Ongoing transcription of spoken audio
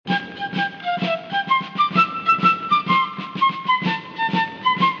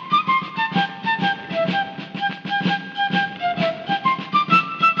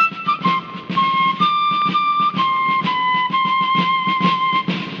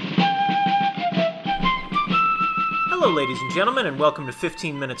ladies and gentlemen, and welcome to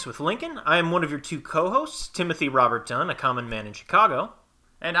 15 Minutes with Lincoln. I am one of your two co-hosts, Timothy Robert Dunn, a common man in Chicago.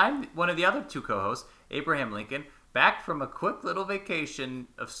 And I'm one of the other two co-hosts, Abraham Lincoln, back from a quick little vacation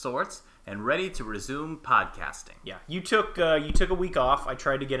of sorts and ready to resume podcasting. Yeah, you took a week off. I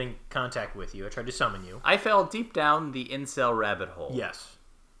tried to get in contact with you. I tried to summon you. I fell deep down the incel rabbit hole. Yes.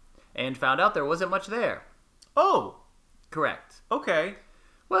 And found out there wasn't much there. Oh. Correct. Okay.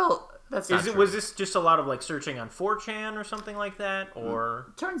 Well, that's not true. Was this just a lot of like searching on 4chan or something like that,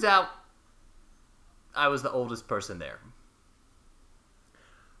 or? Turns out I was the oldest person there.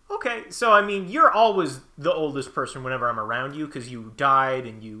 Okay, so I mean, you're always the oldest person whenever I'm around you because you died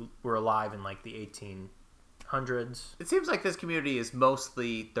and you were alive in like the 1800s. It seems like this community is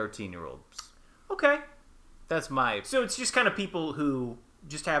mostly 13-year-olds. Okay. That's my... So it's just kind of people who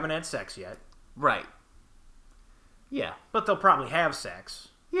just haven't had sex yet. Right. Yeah. But they'll probably have sex.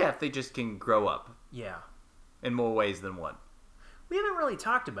 Yeah, if they just can grow up. Yeah. In more ways than one. We haven't really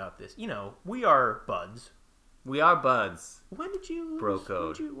talked about this. You know, we are buds. We are buds. When did you lose? Bro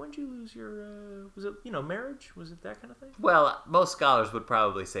code. When did you lose your? Was it marriage? Was it that kind of thing? Well, most scholars would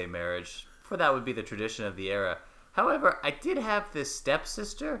probably say marriage, for that would be the tradition of the era. However, I did have this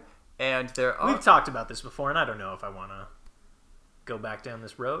stepsister, and we've talked about this before, and I don't know if I want to go back down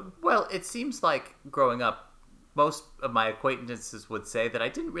this road. Well, it seems like growing up, most of my acquaintances would say that I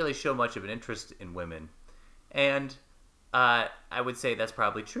didn't really show much of an interest in women, and I would say that's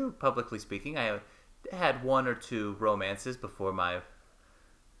probably true. Publicly speaking, I had one or two romances before my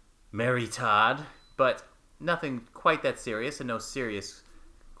Mary Todd, but nothing quite that serious and no serious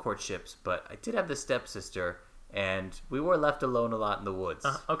courtships. But I did have this stepsister, and we were left alone a lot in the woods.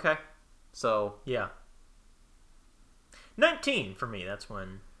 Okay. So... Yeah. 19 for me, that's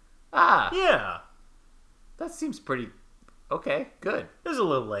when... Ah! Yeah. That seems pretty... Okay, good. It was a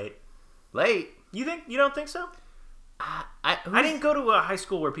little late. Late? You don't think so? I didn't go to a high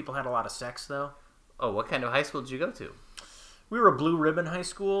school where people had a lot of sex, though. Oh, what kind of high school did you go to? We were a blue ribbon high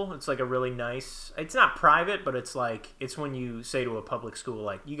school. It's like a really nice... It's not private, but it's like... It's when you say to a public school,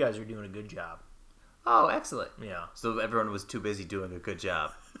 like, you guys are doing a good job. Oh, excellent. Yeah. So everyone was too busy doing a good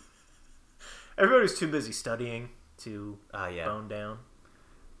job. Everybody was too busy studying to yeah. bone down.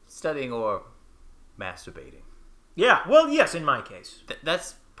 Studying or masturbating. Yeah, well, yes, in my case.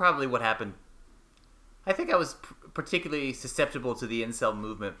 That's probably what happened. I think I was particularly susceptible to the incel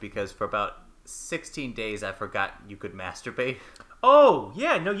movement because for about 16 days I forgot you could masturbate. Oh,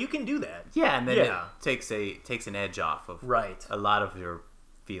 yeah, no, you can do that. Yeah, and then it takes an edge off of a lot of your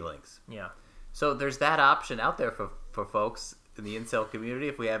feelings. Yeah. So there's that option out there for folks in the incel community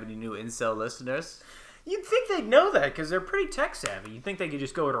if we have any new incel listeners. You'd think they'd know that because they're pretty tech savvy. You'd think they could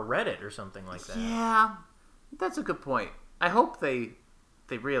just go to Reddit or something like that. Yeah, that's a good point. I hope they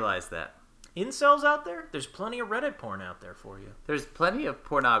realize that. Incels out there? There's plenty of Reddit porn out there for you. There's plenty of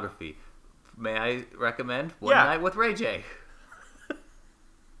pornography. May I recommend One Night with Ray J?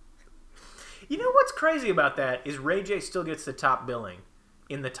 You know what's crazy about that is Ray J still gets the top billing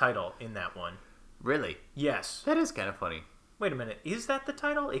in the title in that one. Really? Yes. That is kind of funny. Wait a minute. Is that the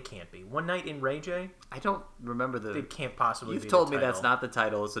title? It can't be. One Night in Ray J? I don't remember the... It can't possibly be the title. title. You've told me that's not the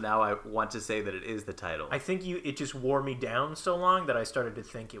title, so now I want to say that it is the title. I think it just wore me down so long that I started to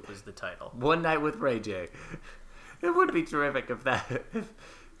think it was the title. One Night with Ray J. It would be terrific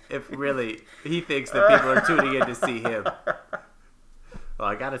if really he thinks that people are tuning in to see him. Well,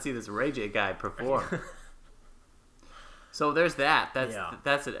 I got to see this Ray J guy perform. So there's that.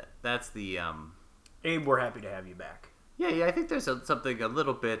 That's it. That's the... Abe, we're happy to have you back. Yeah, I think there's something a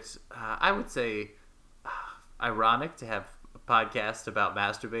little bit, I would say, ironic to have a podcast about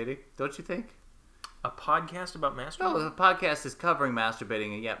masturbating. Don't you think? A podcast about masturbating? No, the podcast is covering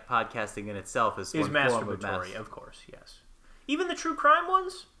masturbating, and yet podcasting in itself is one masturbatory, form of course, yes. Even the true crime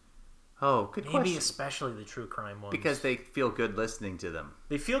ones? Oh, good question. Maybe especially the true crime ones. Because they feel good listening to them.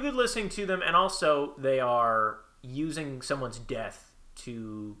 They feel good listening to them, and also they are using someone's death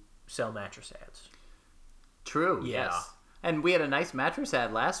to sell mattress ads. True, yes. And we had a nice mattress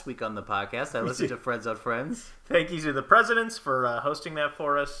ad last week on the podcast. I listened to Friends on Friends. Thank you to the presidents for hosting that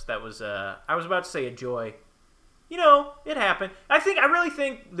for us. That was, I was about to say a joy. You know, it happened. I really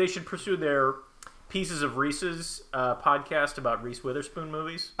think they should pursue their Pieces of Reese's podcast about Reese Witherspoon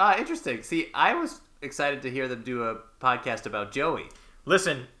movies. Interesting. See, I was excited to hear them do a podcast about Joey.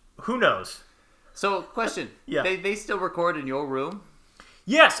 Listen, who knows? So, question. Yeah. They still record in your room?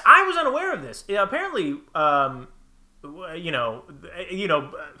 Yes, I was unaware of this. Apparently,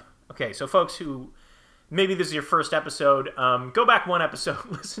 okay, so folks who, maybe this is your first episode, go back one episode,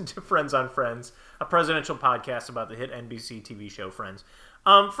 listen to Friends on Friends, a presidential podcast about the hit NBC TV show Friends.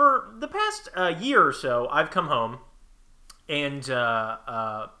 For the past year or so, I've come home And,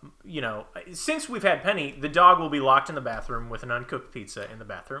 since we've had Penny, the dog will be locked in the bathroom with an uncooked pizza in the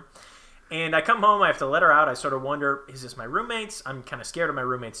bathroom. And I come home, I have to let her out. I sort of wonder, is this my roommates? I'm kind of scared of my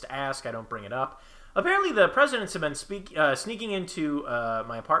roommates to ask. I don't bring it up. Apparently, the presidents have been sneaking into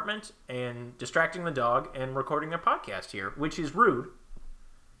my apartment and distracting the dog and recording their podcast here, which is rude.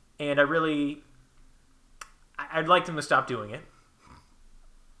 And I'd like them to stop doing it.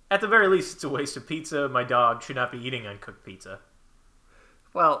 At the very least, it's a waste of pizza. My dog should not be eating uncooked pizza.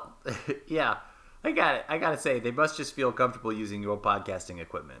 Well, yeah. I gotta say, they must just feel comfortable using your podcasting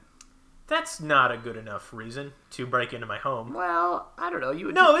equipment. That's not a good enough reason to break into my home. Well, I don't know.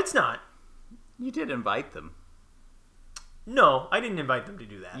 No, it's not. You did invite them. No, I didn't invite them to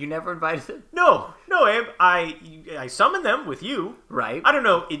do that. You never invited them? No, Abe. I summoned them with you. Right. I don't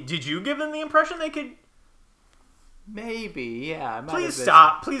know. Did you give them the impression they could... Maybe, yeah. Please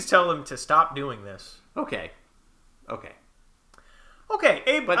stop. Please tell them to stop doing this. Okay,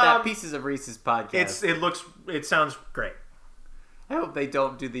 Abe. But that Pieces of Reese's podcast... It sounds great. I hope they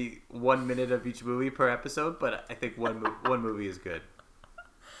don't do the 1 minute of each movie per episode, but I think one movie is good.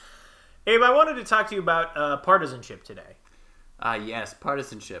 Abe, I wanted to talk to you about partisanship today. Yes,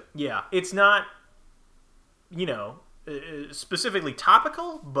 partisanship. Yeah, it's not, specifically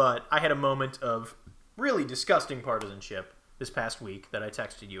topical, but I had a moment of really disgusting partisanship this past week that I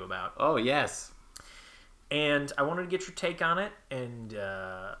texted you about. Oh, yes. And I wanted to get your take on it and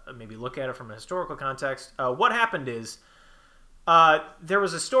maybe look at it from a historical context. What happened is there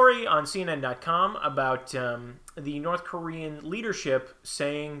was a story on CNN.com about the North Korean leadership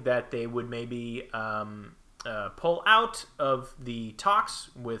saying that they would maybe pull out of the talks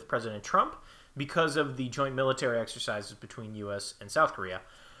with President Trump because of the joint military exercises between U.S. and South Korea.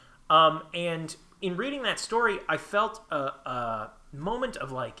 And in reading that story, I felt a moment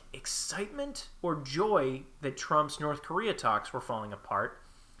of excitement or joy that Trump's North Korea talks were falling apart,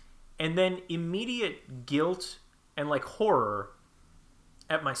 and then immediate guilt and horror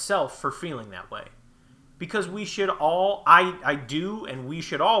at myself for feeling that way. Because we should all, I do, and we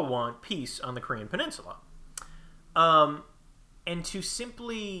should all want peace on the Korean Peninsula. And to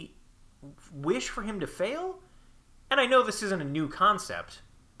simply wish for him to fail, and I know this isn't a new concept,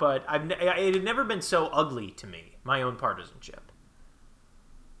 but it had never been so ugly to me, my own partisanship.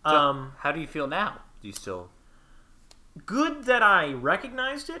 So, how do you feel now? Do you still... Good that I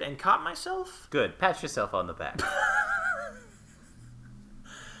recognized it and caught myself. Good. Pat yourself on the back.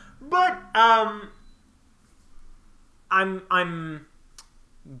 But I'm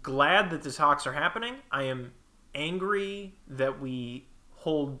glad that the talks are happening. I am angry that we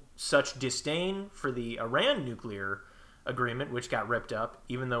hold such disdain for the Iran nuclear agreement, which got ripped up,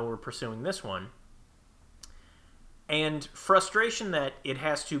 even though we're pursuing this one. And frustration that it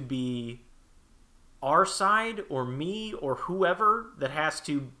has to be our side or me or whoever that has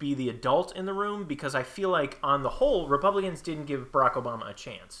to be the adult in the room, because I feel like on the whole, Republicans didn't give Barack Obama a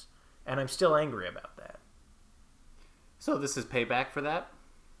chance. And I'm still angry about that. So this is payback for that?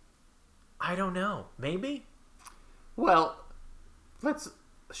 I don't know. Maybe? Well,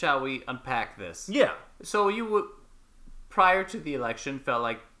 shall we unpack this? Yeah. So you would, prior to the election, felt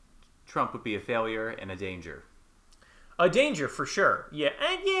like Trump would be a failure and a danger. A danger, for sure. Yeah,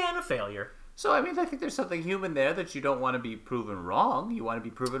 and a failure. So, I think there's something human there that you don't want to be proven wrong. You want to be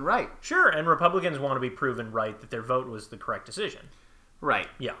proven right. Sure, and Republicans want to be proven right that their vote was the correct decision. Right.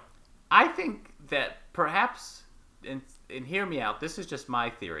 Yeah. I think that perhaps, and hear me out, this is just my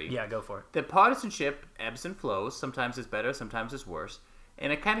theory. Yeah, go for it. That partisanship ebbs and flows. Sometimes it's better, sometimes it's worse.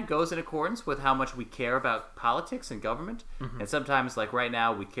 And it kind of goes in accordance with how much we care about politics and government. Mm-hmm. And sometimes, like right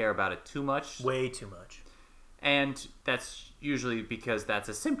now, we care about it too much. Way too much. And that's usually because that's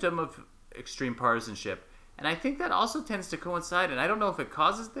a symptom of extreme partisanship. And I think that also tends to coincide, and I don't know if it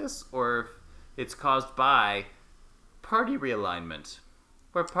causes this or if it's caused by party realignment.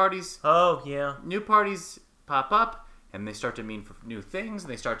 Where parties... Oh, yeah. New parties pop up, and they start to mean for new things,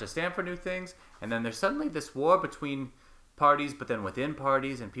 and they start to stand for new things, and then there's suddenly this war between parties, but then within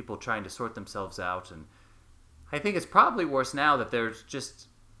parties, and people trying to sort themselves out. And I think it's probably worse now that there's just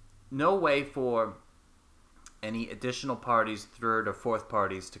no way for any additional parties, third or fourth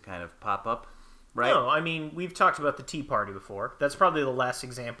parties, to kind of pop up, right? No, we've talked about the Tea Party before. That's probably the last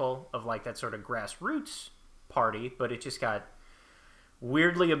example of that sort of grassroots party, but it just got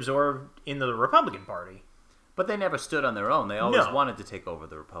weirdly absorbed into the Republican Party. But they never stood on their own. They always wanted to take over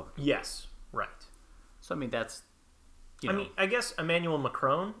the Republican Party. Yes, right. So, that's... I guess Emmanuel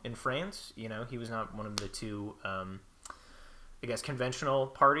Macron in France, he was not one of the two... conventional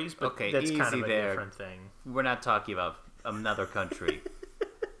parties, but okay, that's kind of a there. different thing. We're not talking about another country.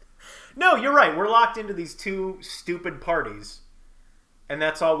 No, you're right. We're locked into these two stupid parties, and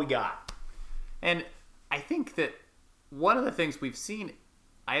that's all we got. And I think that one of the things we've seen,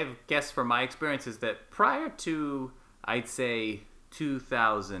 I have guessed from my experience, is that prior to, I'd say,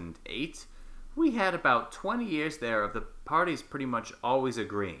 2008, we had about 20 years there of the parties pretty much always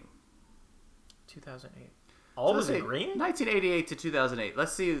agreeing. 2008. Always agreeing? 1988 to 2008.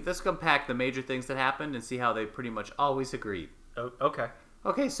 Let's unpack the major things that happened and see how they pretty much always agreed. Oh, okay.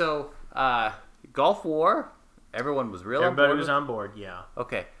 Okay, so Gulf War, everyone was real Everybody on board. was on board, yeah.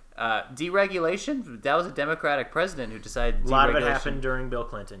 Okay. Deregulation, that was a Democratic president who decided deregulation. A lot of it happened during Bill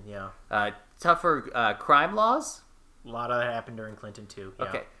Clinton, yeah. Tougher crime laws. A lot of that happened during Clinton, too, yeah.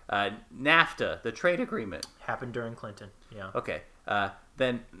 Okay. NAFTA, the trade agreement. Happened during Clinton, yeah. Okay.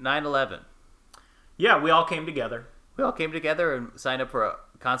 Then 9/11. Yeah, we all came together. We all came together and signed up for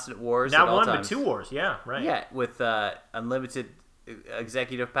constant wars. Not at all one, times. but 2 wars, yeah, right. Yeah, with unlimited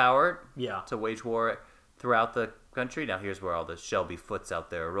executive power to wage war throughout the country. Now, here's where all the Shelby Foots out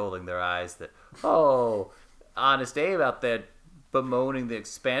there are rolling their eyes that, oh, Honest Abe out there bemoaning the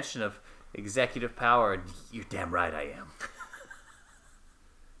expansion of executive power. And you're damn right I am.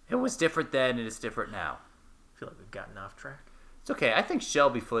 It was different then and it's different now. I feel like we've gotten off track. It's okay. I think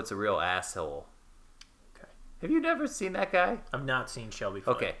Shelby Foote's a real asshole. Okay. Have you never seen that guy? I've not seen Shelby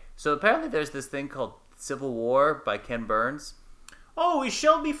Foote. Okay. So apparently there's this thing called Civil War by Ken Burns. Oh, is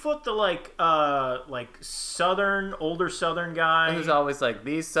Shelby Foote the older Southern guy? Who's always like,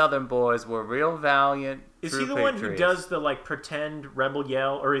 these Southern boys were real valiant. Is he the one who does the pretend rebel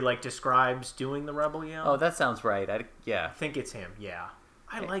yell, or he describes doing the rebel yell? Oh, that sounds right. Yeah. I think it's him. Yeah,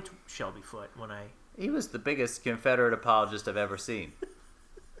 I liked Shelby Foote when I. He was the biggest Confederate apologist I've ever seen.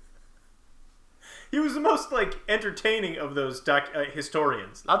 He was the most entertaining of those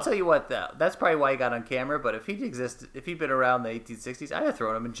historians. I'll tell you what, that's probably why he got on camera. But if he'd been around the 1860s, I'd have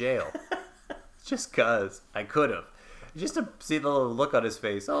thrown him in jail. Just cause I could have, just to see the little look on his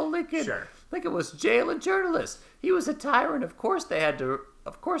face. Oh, Lincoln! Sure. Lincoln was jailing journalists. He was a tyrant. Of course they had to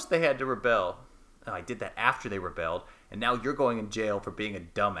rebel. Oh, I did that after they rebelled, and now you're going in jail for being a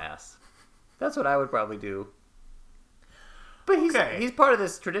dumbass. That's what I would probably do. But he's part of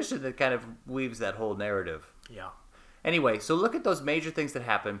this tradition that kind of weaves that whole narrative. Yeah. Anyway, so look at those major things that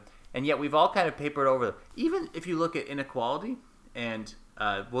happen, and yet we've all kind of papered over them. Even if you look at inequality, and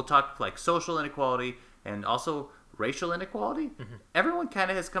we'll talk social inequality and also racial inequality, everyone kind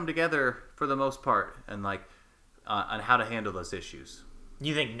of has come together for the most part and on how to handle those issues.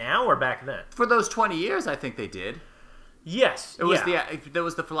 You think now or back then? For those 20 years, I think they did. Yes. There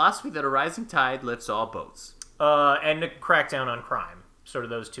was the philosophy that a rising tide lifts all boats. And a crackdown on crime. Sort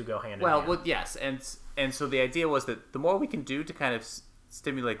of those two go hand in hand. Well, yes, and so the idea was that the more we can do to kind of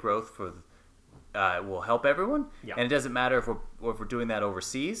stimulate growth will help everyone. Yeah. And it doesn't matter if we're doing that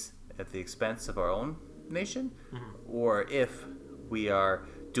overseas at the expense of our own nation, or if we are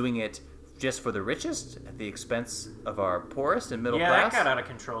doing it just for the richest at the expense of our poorest and middle class. Yeah, that got out of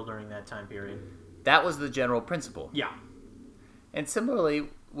control during that time period. That was the general principle. Yeah. And similarly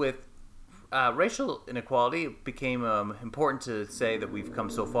with racial inequality, it became important to say that we've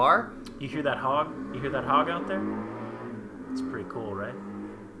come so far. You hear that hog? You hear that hog out there? It's pretty cool, right?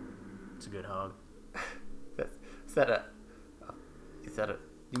 It's a good hog. That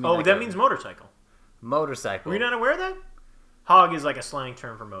means motorcycle. Motorcycle. Were you not aware of that? Hog is a slang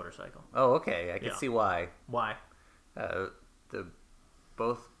term for motorcycle. Oh, okay. I can see why. Why? I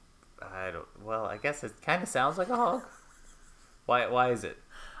guess it kind of sounds like a hog. Why is it?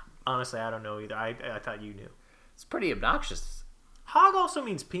 Honestly, I don't know either. I thought you knew. It's pretty obnoxious. Hog also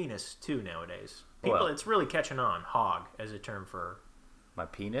means penis, too, nowadays. Well, it's really catching on, hog, as a term for... My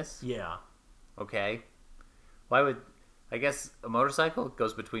penis? Yeah. Okay. Why would... I guess a motorcycle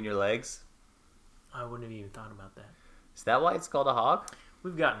goes between your legs? I wouldn't have even thought about that. Is that why it's called a hog?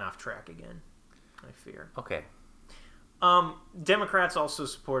 We've gotten off track again, I fear. Okay. Democrats also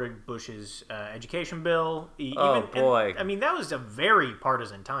supported Bush's education bill. Boy. And, that was a very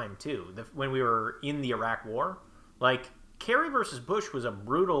partisan time, too, when we were in the Iraq War. Kerry versus Bush was a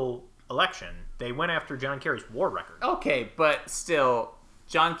brutal election. They went after John Kerry's war record. Okay, but still,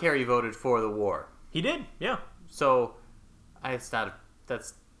 John Kerry voted for the war. He did, yeah. So, I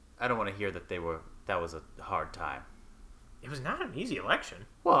don't want to hear that was a hard time. It was not an easy election.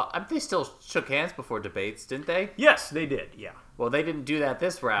 Well, they still shook hands before debates, didn't they? Yes, they did, yeah. Well, they didn't do that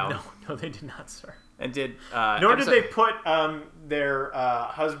this round. No, they did not, sir. And did... Nor did they put their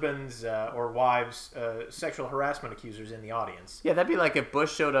husbands or wives, sexual harassment accusers in the audience. Yeah, that'd be like if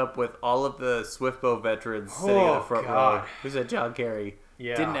Bush showed up with all of the Swiftboat veterans sitting in the front row. Who said John Kerry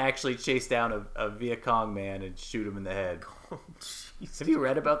didn't actually chase down a Viet Cong man and shoot him in the head. Have you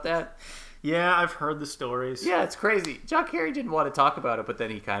read about that? Yeah, I've heard the stories. Yeah, it's crazy. John Kerry didn't want to talk about it, but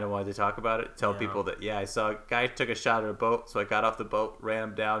then he kind of wanted to talk about it. Tell Yeah. people that, I saw a guy took a shot at a boat, so I got off the boat, ran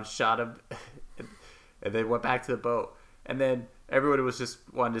him down, shot him, and then went back to the boat. And then everybody was just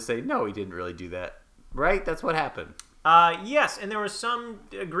wanting to say, no, he didn't really do that. Right? That's what happened. Yes, and there was some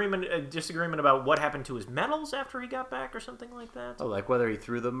disagreement about what happened to his medals after he got back or something like that. Oh, like whether he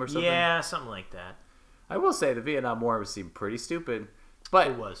threw them or something? Yeah, something like that. I will say the Vietnam War seemed pretty stupid. But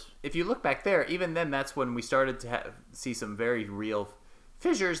It was. if you look back there, even then, that's when we started to see some very real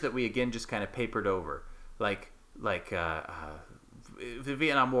fissures that we, again, just kind of papered over. Like the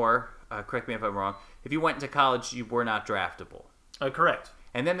Vietnam War, correct me if I'm wrong, if you went into college, you were not draftable. Correct.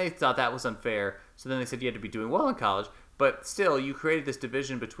 And then they thought that was unfair, so then they said you had to be doing well in college. But still, you created this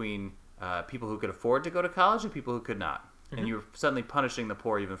division between people who could afford to go to college and people who could not. Mm-hmm. And you were suddenly punishing the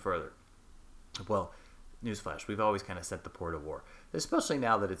poor even further. Well, newsflash, we've always kind of sent the poor to war, especially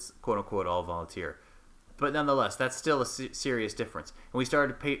now that it's quote-unquote all volunteer. But nonetheless, that's still a serious difference. And we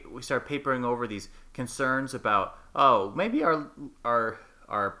started papering over these concerns about, maybe our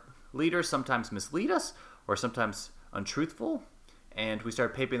leaders sometimes mislead us or sometimes untruthful. And we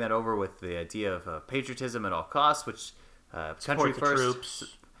started papering that over with the idea of patriotism at all costs, which country first.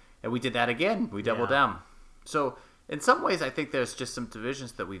 Troops. And we did that again. We doubled down. So in some ways, I think there's just some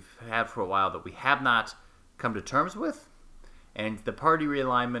divisions that we've had for a while that we have not come to terms with. And the party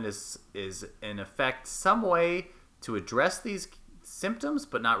realignment is in effect some way to address these symptoms,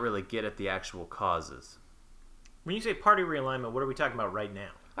 but not really get at the actual causes. When you say party realignment, what are we talking about right now?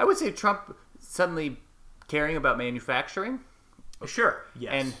 I would say Trump suddenly caring about manufacturing. Sure,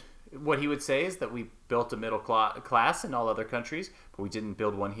 yes. And what he would say is that we built a middle class in all other countries, but we didn't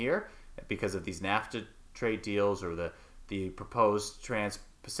build one here because of these NAFTA trade deals or the proposed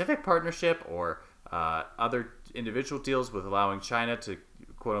Trans-Pacific Partnership or other individual deals with allowing China to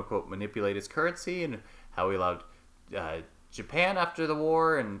quote-unquote manipulate its currency, and how we allowed Japan after the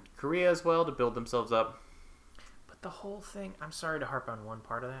war and Korea as well to build themselves up. But the whole thing, I'm sorry to harp on one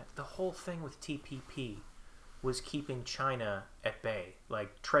part of that, the whole thing with TPP was keeping China at bay,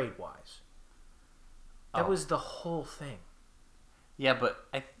 like trade-wise. That was the whole thing. Yeah, but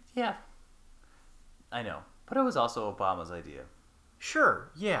I know. But it was also Obama's idea.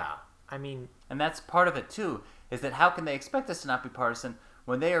 Sure, yeah. I mean... And that's part of it, too, is that how can they expect us to not be partisan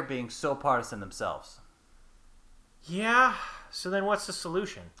when they are being so partisan themselves? Yeah, so then what's the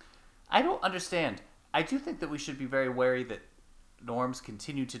solution? I don't understand. I do think that we should be very wary that norms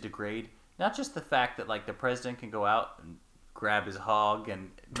continue to degrade. Not just the fact that, like, the president can go out and grab his hog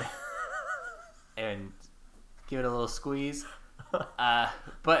and and give it a little squeeze,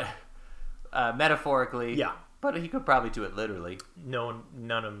 but metaphorically. Yeah. But he could probably do it literally.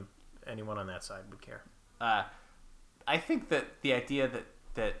 Anyone on that side would care. I think that the idea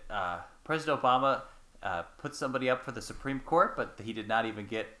that President Obama put somebody up for the Supreme Court, but he did not even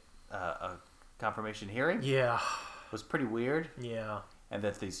get a confirmation hearing, was pretty weird. Yeah. And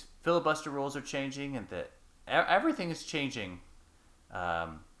that these filibuster rules are changing, and that everything is changing,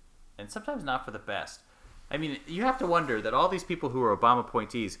 and sometimes not for the best. I mean, you have to wonder that all these people who are Obama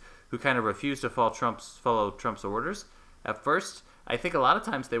appointees who kind of refused to follow Trump's orders at first, I think a lot of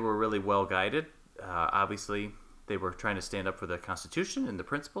times they were really well guided. Obviously, they were trying to stand up for the Constitution and the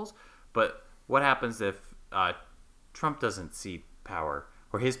principles. But what happens if Trump doesn't cede power,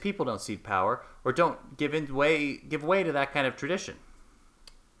 or his people don't cede power, or don't give way to that kind of tradition?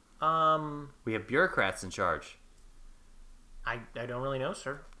 We have bureaucrats in charge. I don't really know,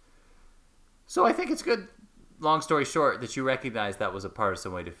 sir. So I think it's good, long story short, that you recognize that was a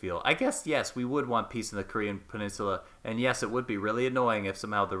partisan way to feel. I guess, yes, we would want peace in the Korean Peninsula, and yes, it would be really annoying if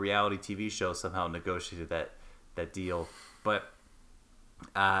somehow the reality TV show somehow negotiated that deal. But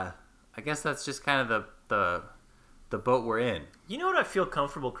I guess that's just kind of the boat we're in. You know what I feel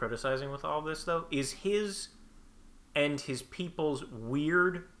comfortable criticizing with all this, though? Is his and his people's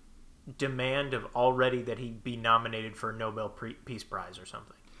weird demand of already that he be nominated for a Nobel Peace Prize or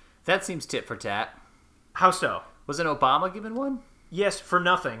something. That seems tit for tat. How so? Wasn't Obama given one? Yes, for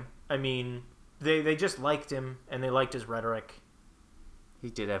nothing. I mean, they just liked him, and they liked his rhetoric. He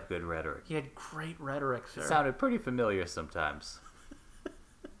did have good rhetoric. He had great rhetoric, sir. It sounded pretty familiar sometimes.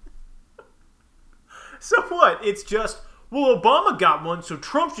 So what? It's just, well, Obama got one, so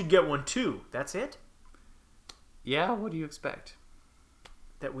Trump should get one too. That's it? Yeah, what do you expect?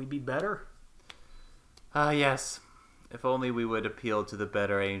 That we'd be better? Yes. If only we would appeal to the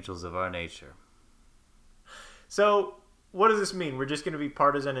better angels of our nature. So, what does this mean? We're just going to be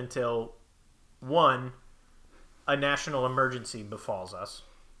partisan until, one, a national emergency befalls us.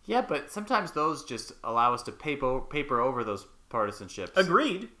 Yeah, but sometimes those just allow us to paper over those partisans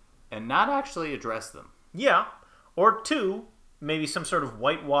Agreed. and not actually address them. Yeah. Or 2, maybe some sort of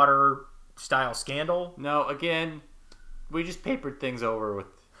Whitewater style scandal. No, again, we just papered things over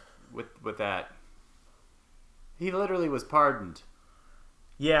with that. He literally was pardoned.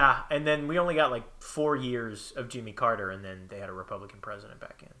 Yeah, and then we only got like 4 years of Jimmy Carter, and then they had a Republican president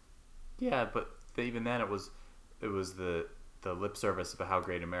back in. Yeah, but even then it was the lip service about how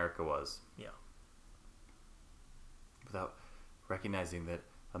great America was. Yeah. Without recognizing that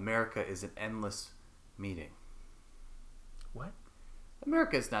America is an endless meeting. What?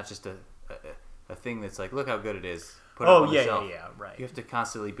 America is not just a thing that's like, look how good it is. Put it up on the shelf. yeah, right. You have to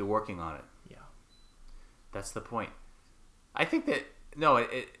constantly be working on it. Yeah. That's the point. I think that no,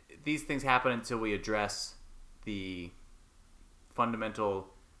 these things happen until we address the fundamental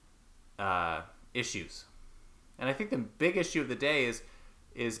issues, and I think the big issue of the day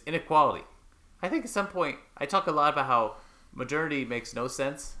is inequality. I think at some point I talk a lot about how modernity makes no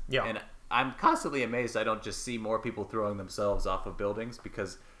sense. Yeah. And I'm constantly amazed I don't just see more people throwing themselves off of buildings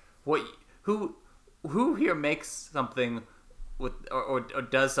because who here makes something with or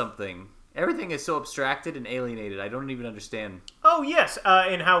does something. Everything is so abstracted and alienated. I don't even understand. Oh, yes,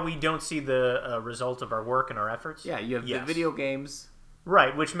 and how we don't see the result of our work and our efforts. Yeah, you have the video games.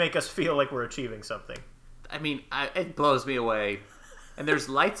 Right, which make us feel like we're achieving something. I mean, it blows me away. And there's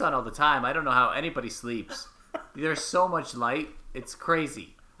lights on all the time. I don't know how anybody sleeps. There's so much light. It's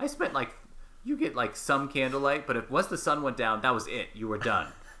crazy. I spent you get some candlelight, but once the sun went down, that was it. You were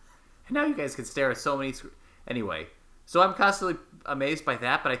done. And now you guys can stare at so many anyway. So I'm constantly amazed by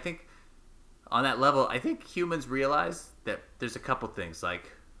that, but I think on that level, I think humans realize that there's a couple things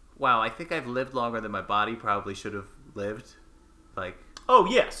like, wow, I think I've lived longer than my body probably should have lived. Oh,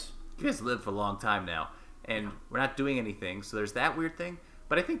 yes. You guys lived for a long time now, and we're not doing anything, so there's that weird thing.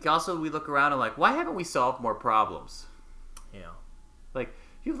 But I think also we look around and why haven't we solved more problems? Yeah.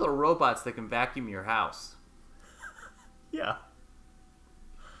 You have little robots that can vacuum your house. Yeah.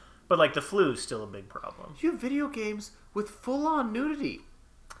 But the flu is still a big problem. You have video games with full-on nudity.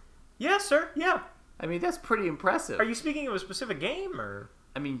 Yeah, sir. Yeah. I mean, that's pretty impressive. Are you speaking of a specific game, or?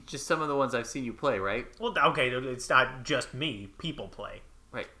 I mean, just some of the ones I've seen you play, right? Well, okay, it's not just me. People play.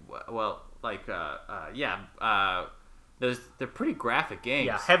 Right. Well, they're pretty graphic games.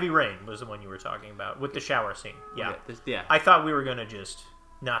 Yeah, Heavy Rain was the one you were talking about with the shower scene. Yeah. Yeah. I thought we were going to just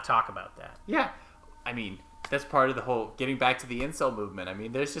not talk about that. Yeah. I mean, that's part of the whole getting back to the incel movement. I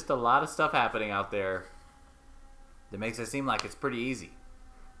mean, there's just a lot of stuff happening out there that makes it seem like it's pretty easy.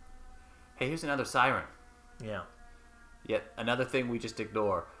 Hey, here's another siren. Yeah. Yet another thing we just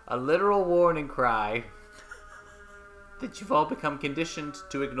ignore. A literal warning cry that you've all become conditioned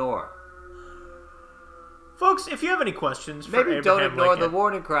to ignore. Folks, if you have any questions for Maybe Abraham don't ignore Lincoln, the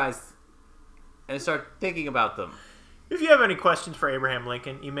warning cries and start thinking about them. if you have any questions for Abraham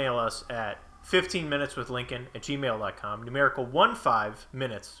Lincoln, email us at 15minuteswithlincoln@gmail.com. Numerical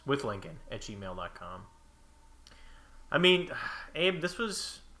 15minuteswithlincoln@gmail.com. I mean, Abe,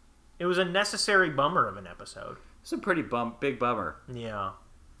 it was a necessary bummer of an episode. It's a pretty big bummer. Yeah.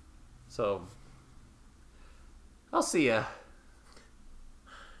 So, I'll see ya.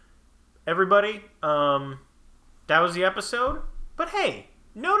 Everybody, that was the episode. But hey,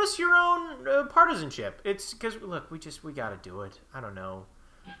 notice your own partisanship. It's because, look, we got to do it. I don't know.